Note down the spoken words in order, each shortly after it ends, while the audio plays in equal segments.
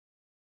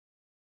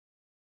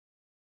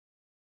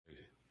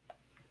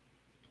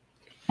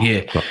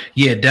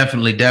Yeah,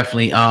 definitely.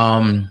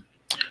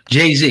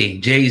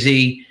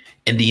 Jay-Z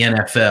in the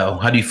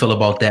NFL. How do you feel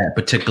about that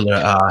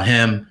particular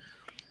him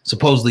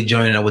supposedly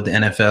joining up with the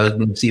NFL? Has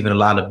been receiving a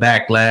lot of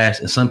backlash,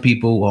 and some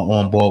people are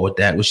on board with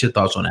that. What's your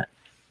thoughts on that?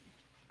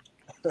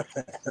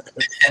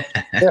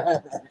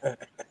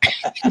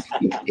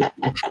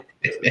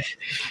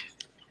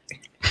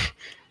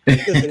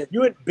 Listen, if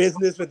you're in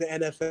business with the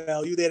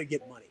NFL, you're there to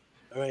get money,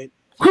 all right?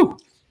 Whew.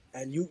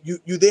 And you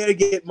there to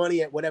get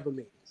money at whatever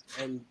means.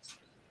 And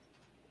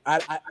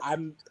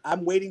I'm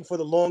waiting for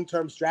the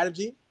long-term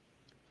strategy.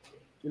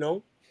 You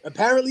know,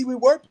 apparently we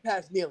were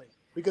past kneeling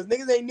because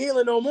niggas ain't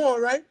kneeling no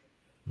more, right?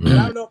 But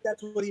I don't know if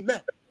that's what he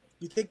meant.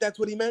 You think that's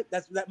what he meant?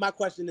 That's my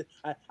question.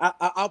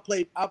 I'll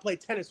play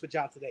tennis with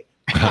y'all today.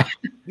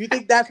 You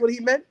think that's what he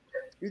meant?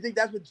 You think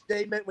that's what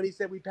Jay meant when he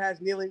said we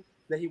passed kneeling?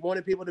 That he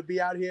wanted people to be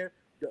out here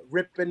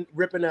ripping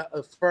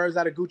a furs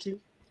out of Gucci?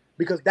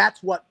 Because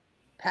that's what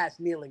past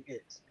kneeling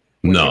is.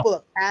 When people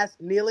are past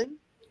kneeling,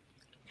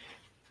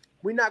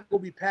 we're not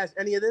going to be past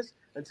any of this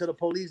until the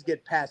police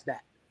get past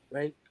that,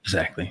 right?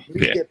 Exactly.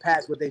 We get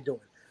past what they're doing.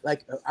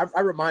 Like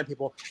I remind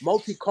people,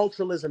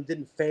 multiculturalism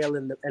didn't fail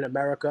in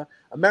America.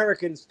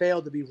 Americans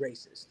failed to be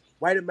racist.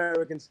 White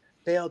Americans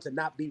failed to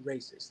not be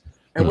racist.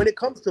 And when it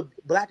comes to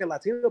Black and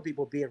Latino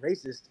people being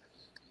racist,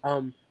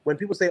 when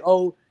people say,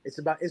 "Oh, it's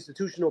about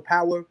institutional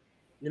power,"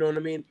 you know what I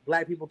mean?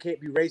 Black people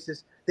can't be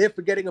racist. They're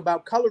forgetting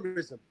about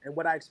colorism and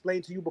what I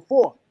explained to you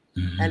before,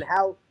 and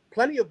how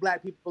plenty of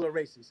Black people are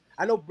racist.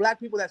 I know Black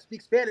people that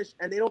speak Spanish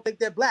and they don't think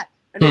they're Black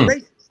and they're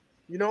racist.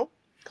 You know,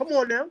 come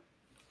on now.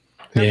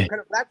 Can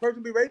a Black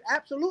person be racist?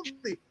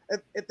 Absolutely.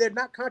 If they're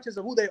not conscious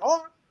of who they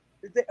are,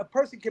 a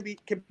person can be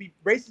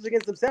racist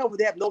against themselves if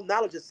they have no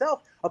knowledge of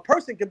self. A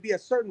person can be a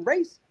certain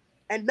race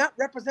and not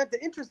represent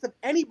the interest of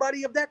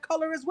anybody of that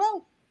color as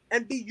well,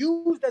 and be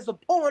used as a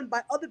pawn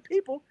by other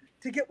people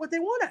to get what they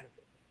want out of it.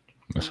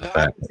 That's a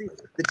fact.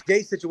 The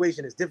Jay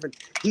situation is different.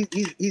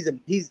 He's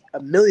a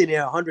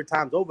millionaire 100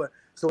 times over,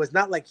 so it's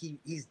not like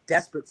he's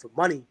desperate for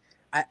money.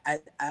 I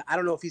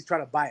don't know if he's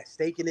trying to buy a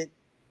stake in it.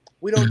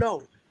 We don't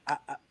know.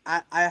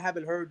 I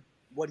haven't heard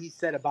what he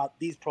said about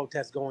these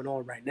protests going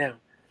on right now.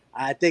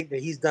 I think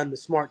that he's done the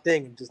smart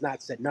thing and just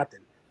not said nothing.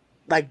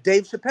 Like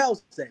Dave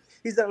Chappelle said,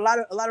 he said a lot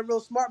of real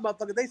smart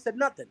motherfuckers. They said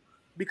nothing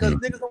because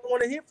niggas don't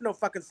want to hear from no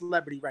fucking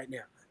celebrity right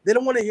now. They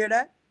don't want to hear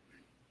that.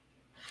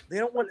 They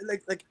don't want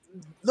like.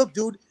 Look,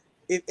 dude,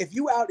 if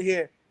you out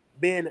here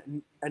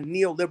being a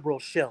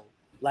neoliberal shill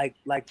like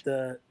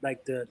the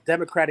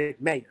Democratic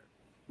mayor,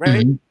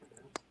 right?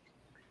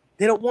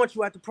 They don't want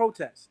you at the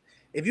protest.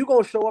 If you're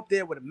gonna show up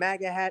there with a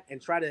MAGA hat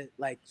and try to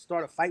like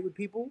start a fight with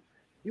people,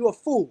 you're a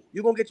fool.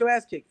 You're gonna get your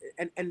ass kicked,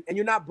 and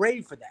you're not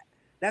brave for that.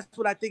 That's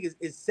what I think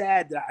is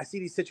sad, that I see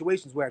these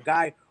situations where a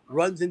guy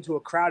runs into a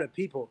crowd of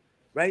people,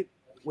 right,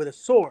 with a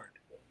sword,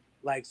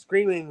 like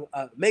screaming,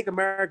 "Make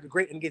America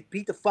Great," and gets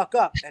beat the fuck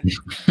up, and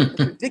it's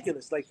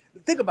ridiculous. Like,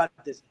 think about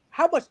this: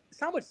 how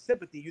much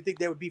sympathy you think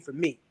there would be for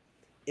me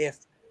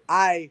if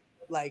I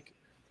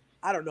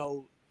don't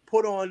know,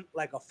 put on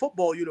like a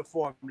football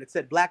uniform that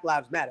said Black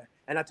Lives Matter,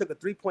 and I took a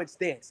 3-point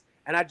stance,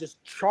 and I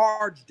just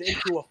charged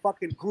into a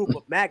fucking group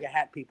of MAGA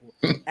hat people,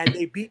 and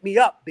they beat me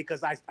up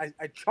because I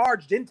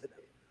charged into them.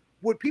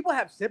 Would people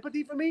have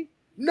sympathy for me?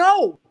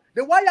 No.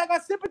 Then why y'all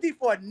got sympathy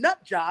for a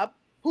nut job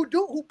who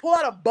pull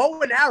out a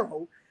bow and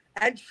arrow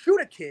and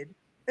shoot a kid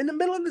in the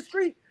middle of the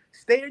street?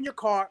 Stay in your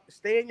car,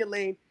 stay in your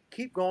lane,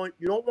 keep going.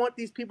 You don't want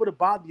these people to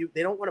bother you.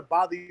 They don't want to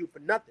bother you for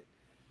nothing.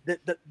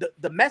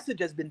 The message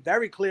has been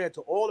very clear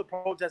to all the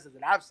protesters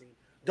that I've seen.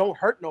 Don't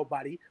hurt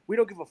nobody. We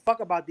don't give a fuck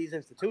about these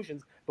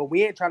institutions, but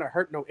we ain't trying to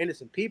hurt no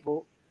innocent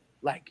people.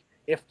 Like,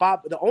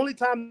 the only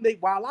time they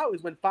wild out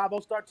is when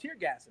 5-0 start tear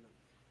gassing them.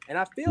 And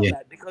I feel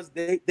that because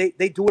they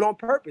do it on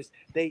purpose.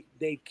 They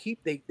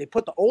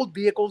put the old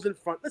vehicles in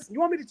front. Listen, you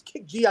want me to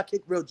kick G? I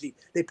kick real G.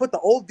 They put the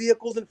old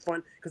vehicles in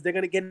front because they're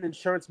gonna get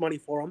insurance money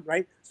for them,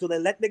 right? So they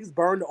let niggas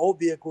burn the old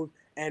vehicles,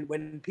 and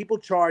when people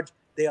charge,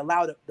 they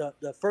allow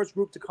the first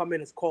group to come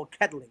in. It's called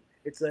kettling.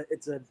 It's a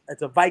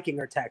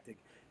Vikinger tactic.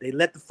 They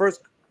let the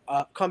first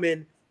come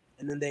in,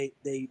 and then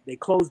they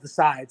close the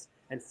sides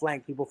and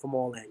flank people from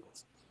all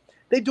angles.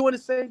 They doing the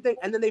same thing,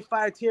 and then they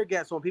fire tear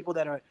gas on people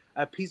that are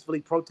peacefully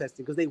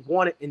protesting because they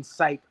want to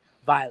incite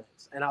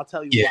violence. And I'll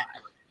tell you why.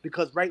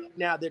 Because right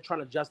now they're trying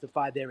to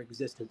justify their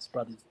existence,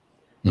 brothers.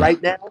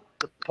 Right now,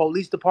 the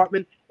police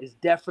department is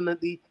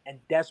definitely and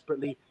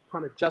desperately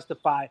trying to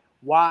justify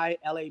why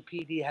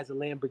LAPD has a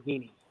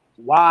Lamborghini,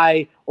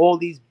 why all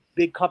these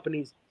big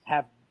companies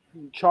have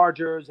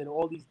Chargers and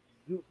all these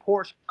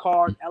Porsche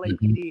cars.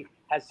 LAPD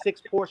has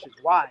 6 Porsches.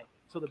 Why?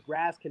 So the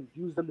brass can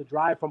use them to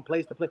drive from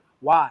place to place.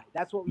 Why?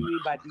 That's what we mean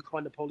by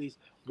defund the police.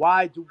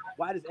 Why does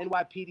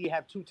NYPD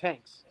have 2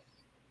 tanks?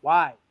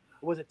 Why?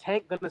 Was a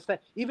tank going to stay?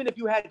 Even if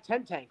you had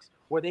 10 tanks,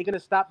 were they going to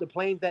stop the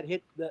planes that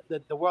hit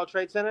the World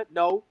Trade Center?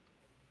 No.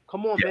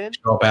 Come on, man.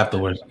 Stop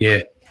afterwards.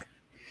 Yeah.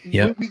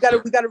 Yeah. We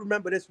gotta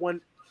remember this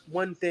one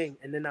thing,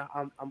 and then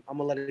I'm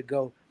gonna let it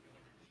go.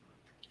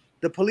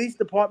 The police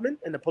department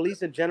and the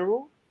police in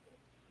general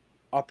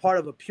are part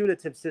of a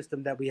punitive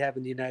system that we have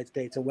in the United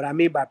States. And what I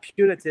mean by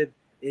punitive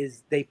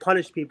is they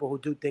punish people who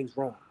do things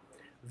wrong.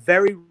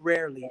 Very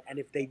rarely, and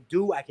if they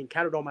do, I can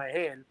count it on my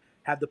hand,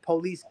 have the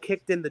police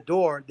kicked in the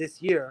door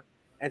this year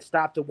and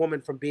stopped a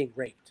woman from being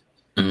raped.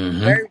 Mm-hmm.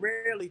 Very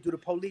rarely do the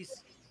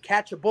police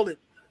catch a bullet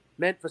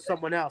meant for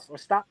someone else or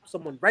stop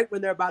someone right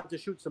when they're about to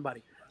shoot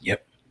somebody.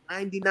 Yep.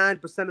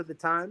 99% of the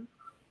time,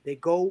 they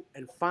go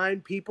and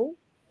find people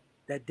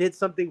that did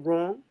something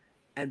wrong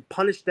and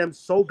punish them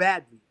so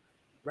badly,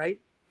 right?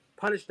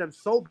 Punish them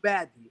so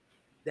badly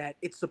that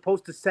it's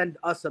supposed to send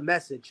us a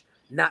message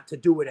not to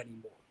do it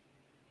anymore.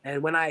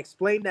 And when I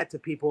explain that to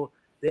people,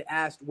 they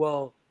asked,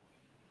 well,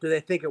 do they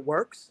think it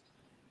works?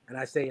 And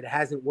I say it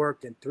hasn't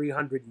worked in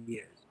 300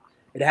 years.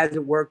 It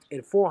hasn't worked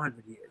in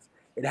 400 years.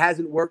 It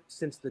hasn't worked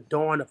since the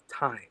dawn of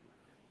time.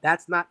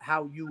 That's not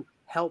how you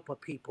help a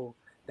people.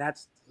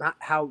 That's not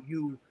how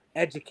you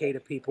educate a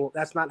people.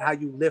 That's not how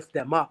you lift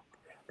them up.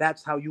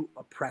 That's how you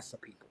oppress a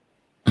people.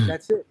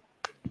 That's it.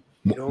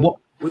 You know,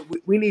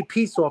 we need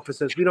peace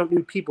officers. We don't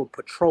need people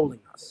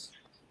patrolling us.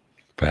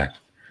 Right.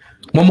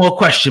 One more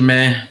question,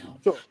 man.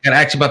 Sure. Gotta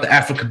ask you about the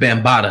Africa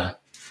Bambaataa.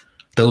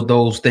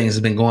 Those things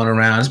have been going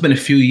around. It's been a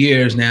few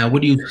years now. Where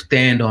do you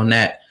stand on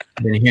that?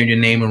 I've been hearing your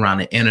name around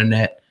the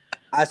internet.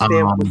 I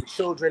stand with the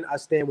children. I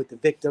stand with the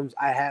victims.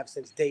 I have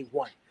since day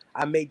one.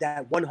 I made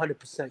that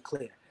 100%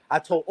 clear. I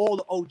told all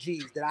the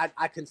OGs that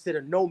I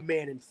consider no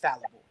man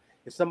infallible.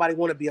 If somebody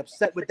want to be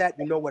upset with that,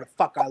 you know where the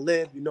fuck I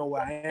live. You know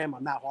where I am.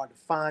 I'm not hard to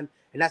find.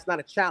 And that's not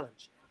a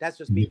challenge. That's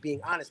just me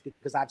being honest,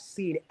 because I've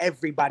seen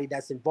everybody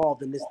that's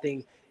involved in this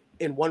thing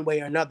in one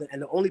way or another.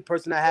 And the only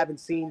person I haven't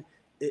seen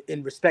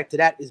in respect to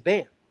that is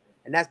Bam.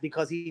 And that's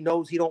because he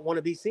knows he don't want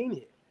to be seen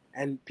here.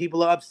 And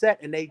people are upset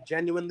and they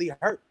genuinely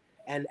hurt.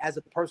 And as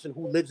a person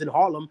who lives in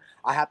Harlem,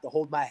 I have to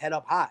hold my head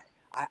up high.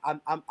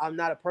 I'm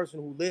not a person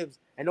who lives,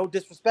 and no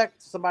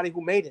disrespect to somebody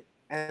who made it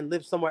and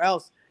lives somewhere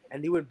else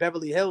and you in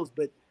Beverly Hills,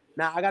 but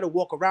now I got to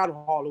walk around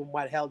Harlem with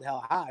my head held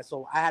high.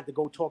 So I had to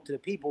go talk to the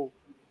people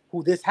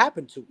who this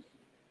happened to.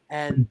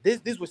 And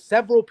these were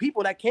several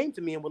people that came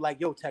to me and were like,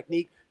 yo,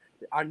 Technique,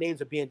 our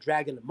names are being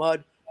dragged in the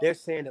mud. They're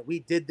saying that we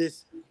did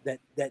this,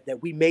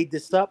 that we made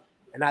this up.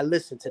 And I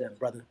listened to them,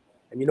 brother.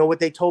 And you know what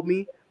they told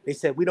me? They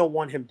said, we don't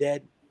want him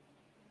dead,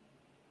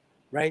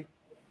 right?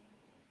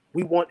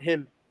 We want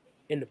him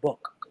in the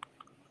book.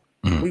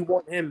 We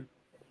want him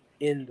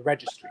in the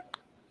registry.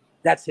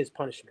 That's his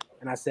punishment.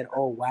 And I said,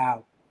 oh,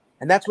 wow.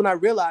 And that's when I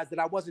realized that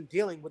I wasn't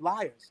dealing with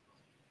liars.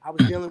 I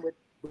was dealing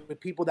with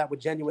people that were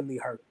genuinely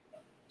hurt.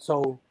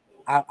 So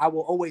I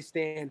will always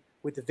stand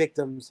with the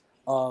victims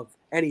of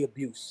any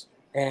abuse.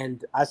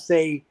 And I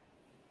say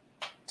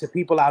to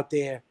people out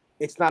there,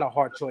 it's not a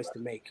hard choice to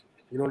make.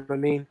 You know what I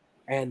mean?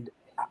 And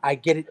I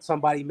get it.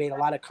 Somebody made a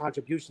lot of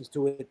contributions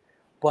to it,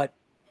 but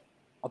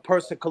a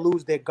person could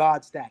lose their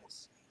God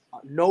status.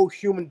 No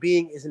human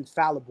being is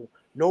infallible.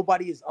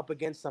 Nobody is up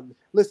against something.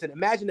 Listen,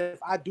 imagine if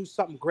I do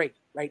something great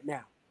right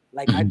now.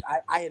 Like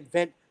I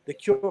invent the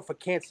cure for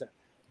cancer,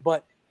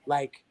 but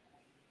like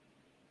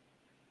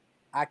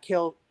I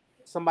kill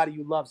somebody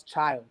you love's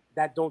child.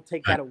 That don't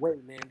take that away,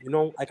 man. You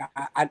know, like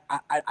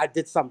I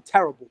did something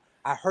terrible.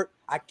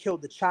 I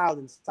killed the child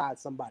inside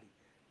somebody.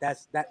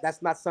 That's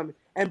not something.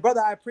 And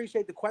brother, I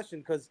appreciate the question,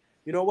 because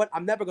you know what?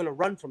 I'm never gonna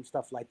run from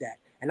stuff like that.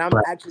 And I'm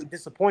actually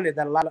disappointed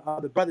that a lot of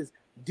other brothers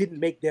didn't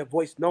make their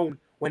voice known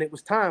when it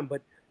was time.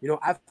 But you know,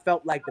 I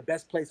felt like the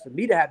best place for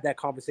me to have that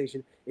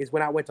conversation is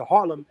when I went to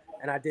Harlem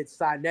and I did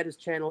Cy Netta's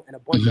channel and a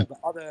bunch of the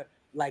other,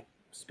 like,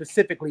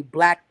 specifically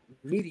black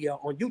media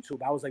on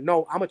YouTube. I was like,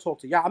 no, I'm gonna talk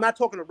to y'all. I'm not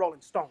talking to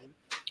Rolling Stone.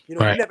 You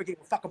know, you never gave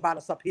a fuck about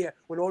us up here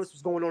when all this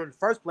was going on in the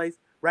first place,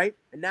 right?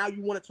 And now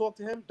you want to talk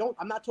to him?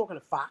 I'm not talking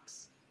to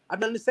Fox. I've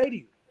nothing to say to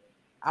you.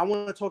 I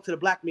want to talk to the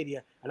black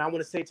media, and I want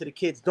to say to the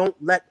kids, don't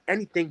let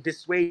anything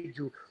dissuade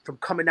you from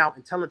coming out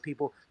and telling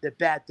people that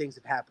bad things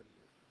have happened to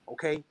you,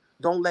 okay?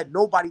 Don't let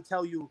nobody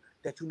tell you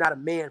that you're not a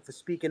man for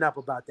speaking up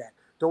about that.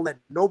 Don't let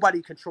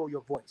nobody control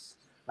your voice.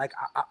 Like,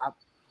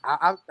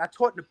 I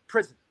taught in the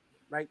prison,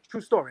 right? True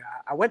story.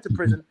 I went to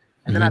prison,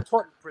 and then I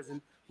taught in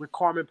prison with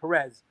Carmen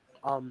Perez.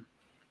 And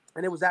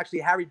it was actually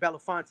Harry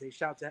Belafonte,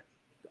 shout out to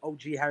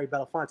OG Harry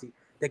Belafonte,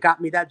 that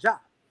got me that job.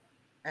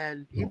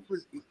 And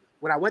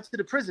when I went to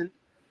the prison,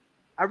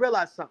 I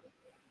realized something.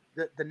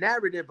 The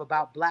narrative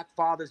about black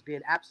fathers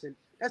being absent,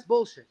 that's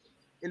bullshit.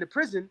 In the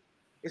prison,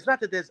 it's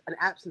not that there's an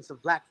absence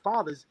of black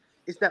fathers.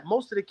 It's that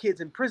most of the kids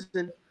in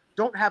prison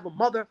don't have a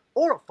mother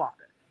or a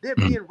father. They're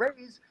being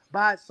raised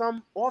by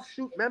some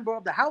offshoot member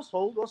of the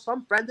household or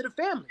some friend of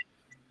the family.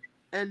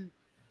 And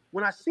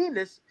when I seen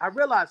this, I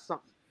realized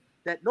something,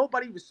 that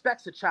nobody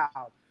respects a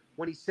child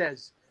when he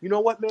says, you know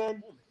what,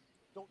 man?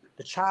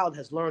 The child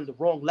has learned the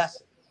wrong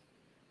lesson.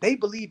 They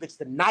believe it's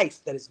the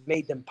knife that has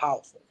made them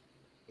powerful.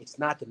 It's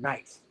not the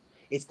knife.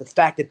 It's the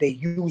fact that they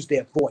use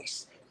their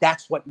voice.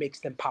 That's what makes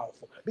them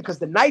powerful. Because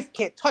the knife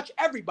can't touch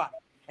everybody,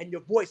 and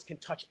your voice can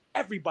touch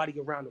everybody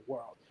around the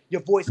world.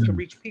 Your voice can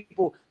reach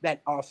people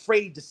that are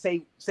afraid to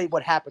say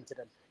what happened to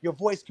them. Your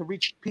voice can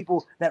reach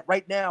people that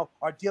right now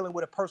are dealing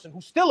with a person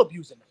who's still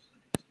abusing them.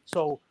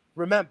 So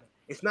remember,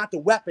 It's not the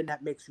weapon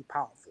that makes you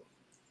powerful.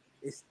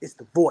 It's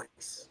the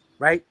voice,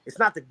 right? It's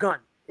not the gun.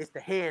 It's the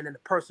hand and the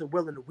person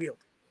willing to wield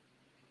it.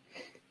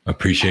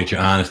 Appreciate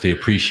your honesty.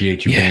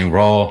 Appreciate you being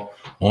raw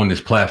on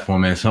this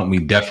platform, man. Something we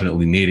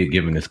definitely needed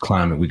given this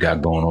climate we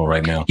got going on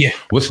right now. Yeah.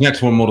 What's next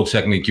for Immortal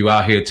Technique? You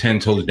out here 10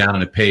 toes down on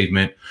the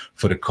pavement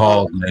for the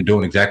cause and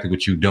doing exactly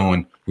what you're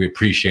doing. We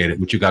appreciate it.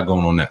 What you got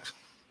going on next?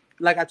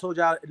 Like I told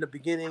y'all in the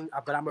beginning,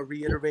 but I'm gonna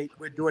reiterate,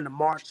 we're doing the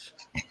march.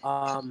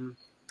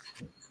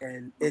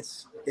 And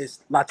it's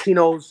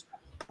Latinos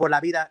por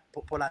las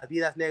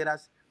vidas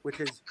negras, which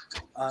is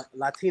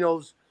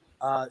Latinos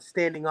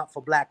standing up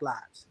for Black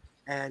lives.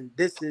 And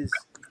this is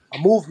a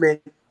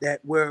movement that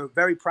we're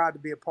very proud to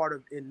be a part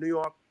of in New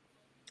York.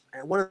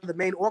 And one of the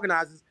main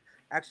organizers,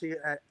 actually,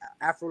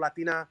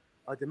 Afro-Latina,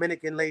 a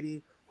Dominican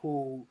lady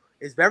who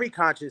is very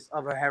conscious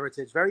of her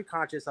heritage, very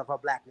conscious of her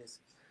Blackness.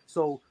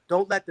 So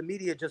don't let the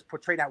media just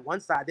portray that one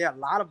side. There are a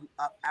lot of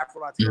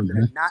Afro-Latinos that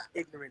are not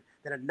ignorant,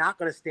 that are not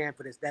going to stand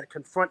for this, that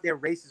confront their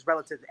racist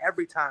relatives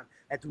every time,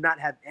 that do not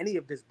have any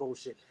of this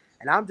bullshit.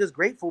 And I'm just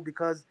grateful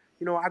because,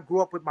 you know, I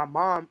grew up with my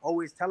mom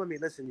always telling me,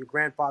 listen, your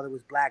grandfather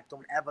was Black.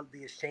 Don't ever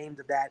be ashamed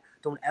of that.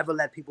 Don't ever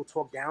let people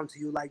talk down to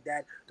you like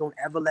that. Don't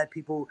ever let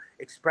people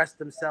express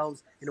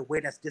themselves in a way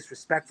that's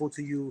disrespectful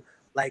to you.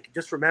 Like,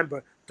 just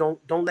remember, don't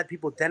let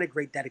people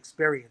denigrate that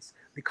experience,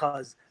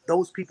 because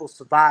those people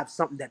survived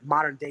something that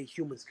modern day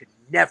humans could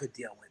never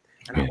deal with.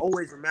 And I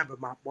always remember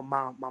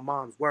my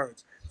mom's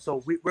words.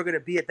 So we're going to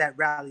be at that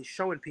rally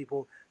showing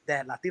people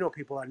that Latino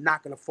people are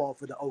not going to fall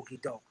for the okie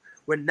doke.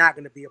 We're not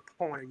going to be a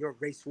pawn in your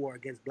race war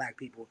against Black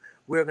people.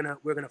 We're gonna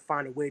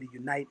find a way to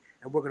unite,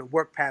 and we're going to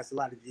work past a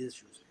lot of these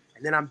issues.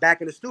 And then I'm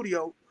back in the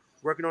studio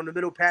working on the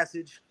Middle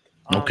Passage.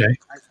 I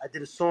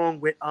did a song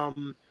with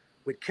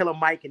Killer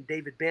Mike and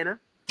David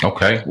Banner. Called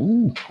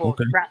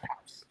Trap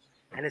House.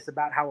 And it's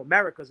about how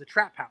America's a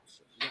trap house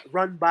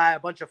run by a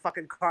bunch of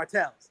fucking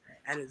cartels.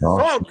 And it's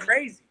so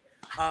crazy.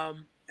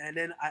 And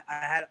then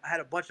I had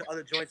a bunch of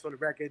other joints on the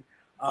record.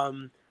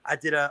 I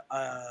did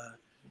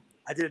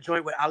a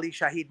joint with Ali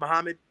Shaheed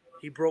Muhammad.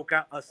 He broke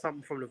out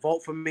something from the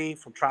vault for me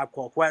from Tribe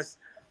Called Quest.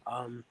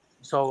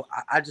 So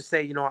I just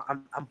say, you know,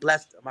 I'm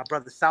blessed. My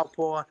brother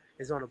Southpaw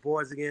is on the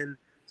boards again.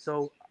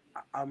 So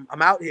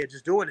I'm out here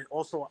just doing it.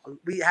 Also,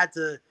 we had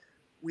to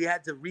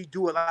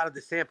redo a lot of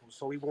the samples,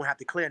 so we won't have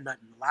to clear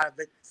nothing. A lot of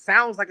it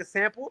sounds like a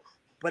sample,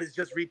 but it's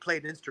just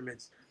replayed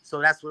instruments.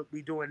 So that's what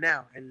we're doing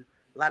now. And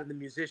a lot of the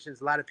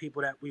musicians, a lot of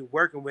people that we're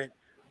working with,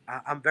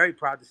 I'm very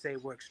proud to say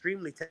we're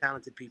extremely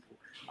talented people.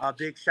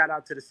 Big shout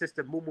out to the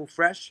sister Moo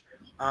Fresh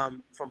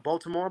from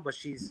Baltimore, but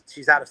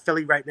she's out of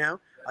Philly right now.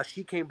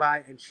 She came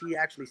by and she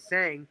actually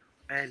sang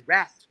and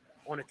rapped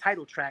on a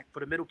title track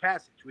for the Middle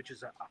Passage, which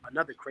is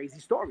another crazy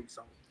story.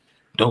 So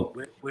dope.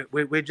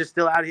 We're just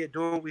still out here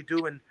doing what we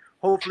do, and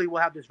hopefully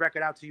we'll have this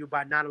record out to you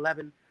by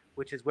 9/11,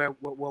 which is what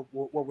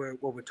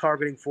we're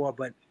targeting for.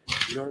 But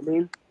you know what I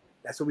mean?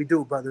 That's what we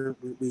do, brother.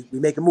 We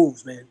making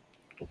moves, man.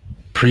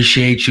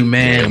 Appreciate you,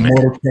 man.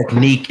 Immortal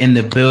Technique in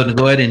the building.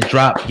 Go ahead and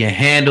drop your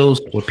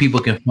handles where people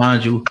can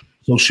find you,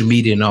 social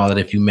media and all that,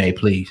 if you may,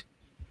 please.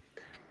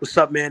 What's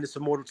up, man? It's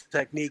Immortal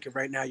Technique, and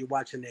right now you're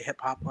watching the Hip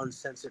Hop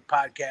Uncensored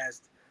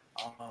Podcast.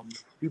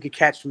 You can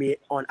catch me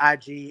on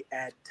IG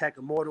at Tech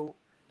Immortal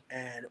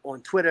and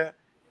on Twitter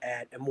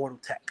at Immortal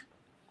Tech.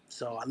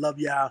 So I love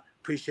y'all.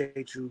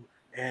 Appreciate you.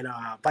 And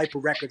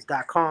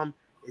ViperRecords.com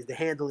is the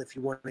handle if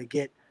you want to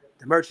get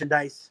the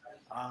merchandise.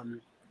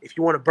 If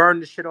you want to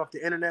burn the shit off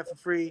the internet for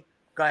free,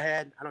 go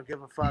ahead. I don't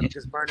give a fuck.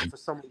 Just burn it for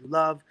someone you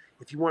love.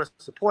 If you want to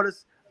support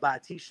us, buy a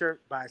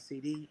t-shirt, buy a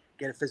CD,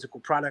 get a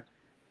physical product,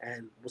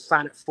 and we'll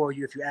sign it for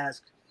you if you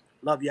ask.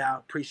 Love y'all.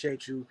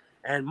 Appreciate you.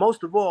 And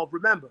most of all,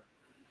 remember,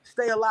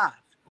 stay alive.